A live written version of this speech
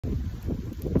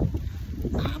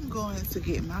going to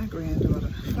get my granddaughter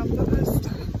from the bus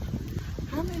stop.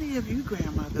 How many of you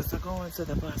grandmothers are going to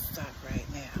the bus stop right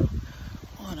now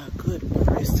on a good,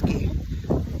 brisky,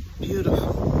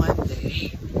 beautiful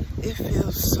Monday? It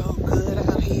feels so good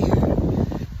out here,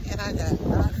 and I got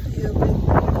my feel good.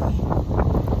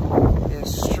 They're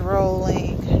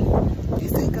strolling.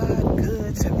 Isn't God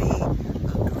good to be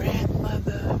a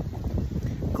grandmother?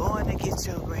 Going to get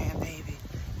your grandbaby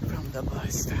from the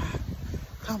bus stop.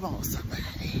 Come on,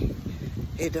 somebody.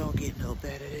 It don't get no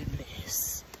better than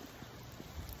this.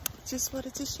 Just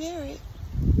wanted to share it.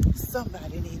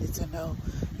 Somebody needed to know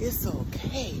it's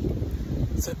okay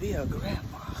to be a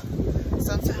grandma.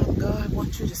 Sometimes God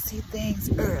wants you to see things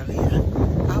earlier.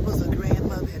 I was a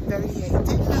grandmother at 38.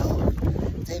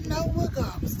 Didn't know what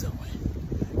God was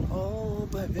doing. Oh,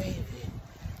 but baby,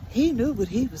 he knew what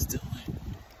he was doing.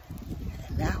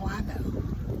 And now I know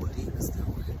what he was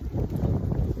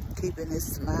doing. Keeping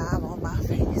this smile on my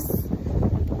face.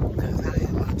 Because I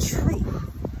am a true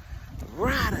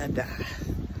ride or die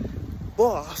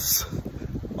boss.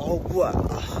 Oh,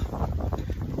 wow.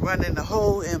 Running the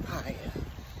whole empire.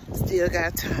 Still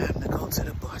got time to go to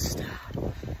the bus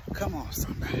stop. Come on,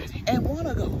 somebody. And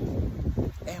wanna go.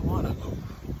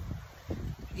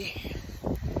 Yeah.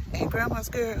 And grandma's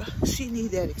girl, she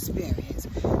need that experience.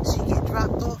 She get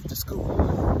dropped off to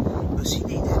school, but she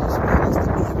need that experience to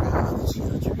be around other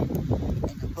children.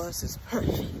 And the bus is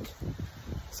perfect.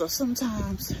 So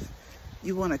sometimes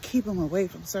you want to keep them away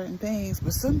from certain things,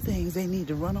 but some things they need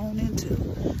to run on into.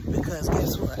 Because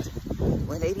guess what?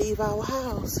 When they leave our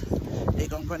house, they're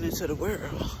going to run into the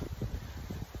world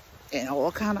and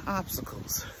all kind of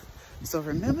obstacles. So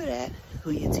remember that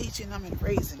when you're teaching them and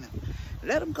raising them.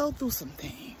 Let them go through some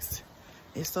things.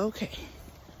 It's okay.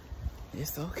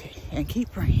 It's okay. And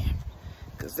keep praying,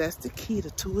 because that's the key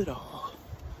to it all.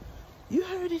 You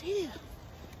heard it here.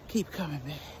 Keep coming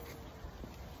back.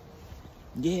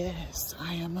 Yes,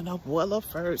 I am an Abuela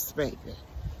first, baby.